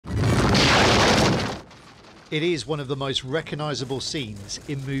It is one of the most recognisable scenes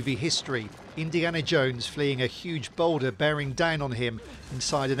in movie history. Indiana Jones fleeing a huge boulder bearing down on him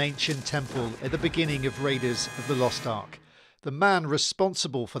inside an ancient temple at the beginning of Raiders of the Lost Ark. The man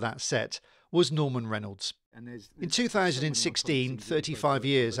responsible for that set was Norman Reynolds. In 2016, 35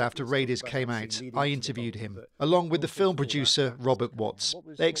 years after Raiders came out, I interviewed him, along with the film producer Robert Watts.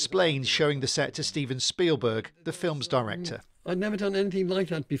 They explained showing the set to Steven Spielberg, the film's director. I'd never done anything like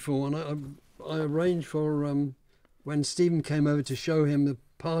that before, and I arranged for when Stephen came over to show him the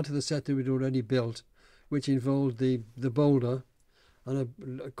part of the set that we'd already built, which involved the boulder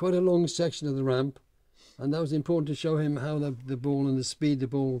and quite a long section of the ramp, and that was important to show him how the ball and the speed the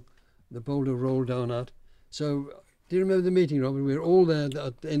boulder rolled down at. So, do you remember the meeting, Robert? We were all there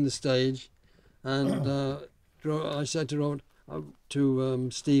in the stage, and I said to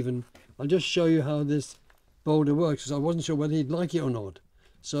Robert, Stephen, I'll just show you how this boulder works, because I wasn't sure whether he'd like it or not.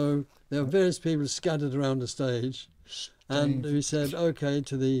 So there were various people scattered around the stage, and we said, okay,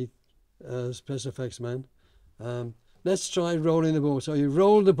 to the special effects man, let's try rolling the ball. So he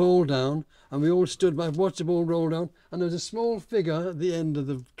rolled the ball down, and we all stood back, watched the ball roll down, and there was a small figure at the end of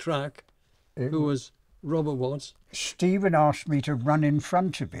the track who was Robert Watts. Stephen asked me to run in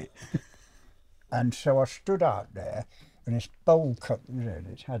front of it, and so I stood out there, and this bowl cut,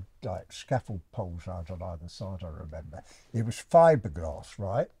 it had like scaffold poles out on either side, I remember. It was fiberglass,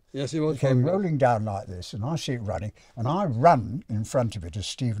 right? Yes, it was. It came rolling down like this, and I see it running, and I run in front of it as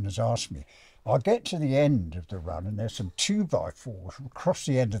Stephen has asked me. I get to the end of the run, and there's some 2x4s across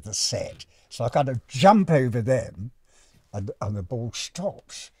the end of the set, so I kind of jump over them, and the ball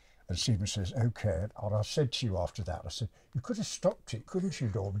stops. And Stephen says, okay, and I said to you after that, I said, you could have stopped it, couldn't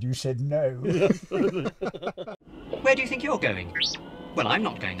you, Norman? You said no. Where do you think you're going? Well, I'm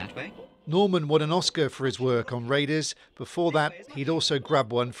not going that way. Norman won an Oscar for his work on Raiders. Before that, he'd also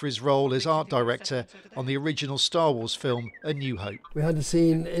grabbed one for his role as art director on the original Star Wars film, A New Hope. We had a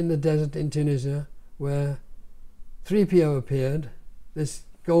scene in the desert in Tunisia where 3PO appeared, this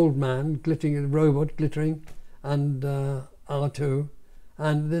gold man, glittering, robot glittering, and R2.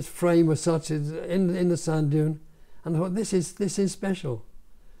 And this frame was such as in the sand dune, and I thought, this is special.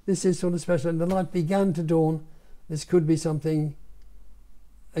 This is sort of special. And the light began to dawn. This could be something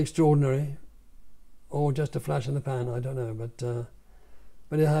extraordinary, or just a flash in the pan. I don't know,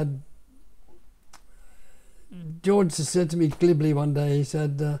 but it had. George said to me glibly one day. He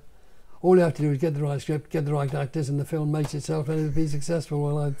said, "All you have to do is get the right script, get the right actors, and the film makes itself, and it'll be successful."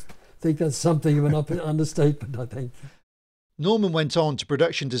 Well, I think that's something of an understatement, I think. Norman went on to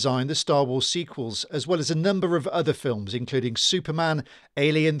production design the Star Wars sequels, as well as a number of other films, including Superman,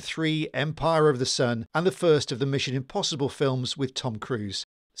 Alien 3, Empire of the Sun, and the first of the Mission Impossible films with Tom Cruise.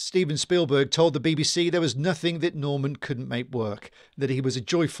 Steven Spielberg told the BBC there was nothing that Norman couldn't make work, that he was a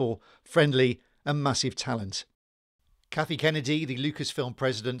joyful, friendly, and massive talent. Kathy Kennedy, the Lucasfilm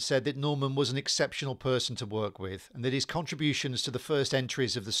president, said that Norman was an exceptional person to work with, and that his contributions to the first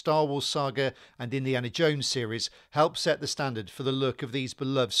entries of the Star Wars saga and Indiana Jones series helped set the standard for the look of these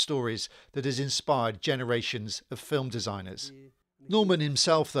beloved stories that has inspired generations of film designers. Norman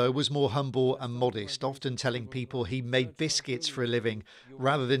himself, though, was more humble and modest, often telling people he made biscuits for a living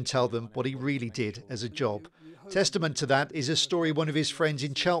rather than tell them what he really did as a job. Testament to that is a story one of his friends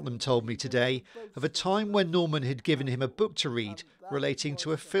in Cheltenham told me today of a time when Norman had given him a book to read relating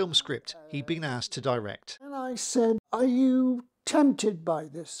to a film script he'd been asked to direct. And I said, "Are you tempted by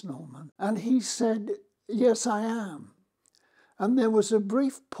this, Norman?" And he said, "Yes, I am." And there was a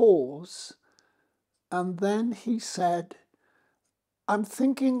brief pause, and then he said, "I'm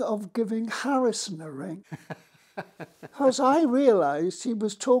thinking of giving Harrison a ring." Because I realised he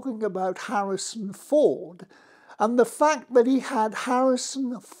was talking about Harrison Ford, and the fact that he had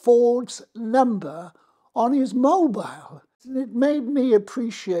Harrison Ford's number on his mobile. It made me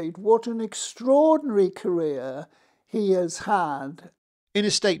appreciate what an extraordinary career he has had. In a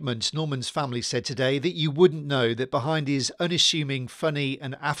statement, Norman's family said today that you wouldn't know that behind his unassuming, funny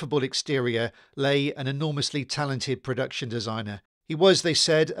and affable exterior lay an enormously talented production designer. He was, they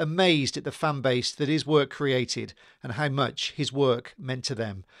said, amazed at the fan base that his work created and how much his work meant to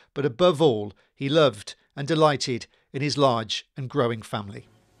them. But above all, he loved and delighted in his large and growing family.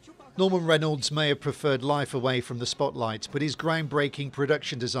 Norman Reynolds may have preferred life away from the spotlight, but his groundbreaking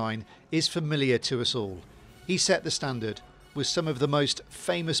production design is familiar to us all. He set the standard with some of the most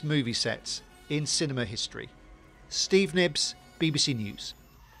famous movie sets in cinema history. Steve Knibbs, BBC News.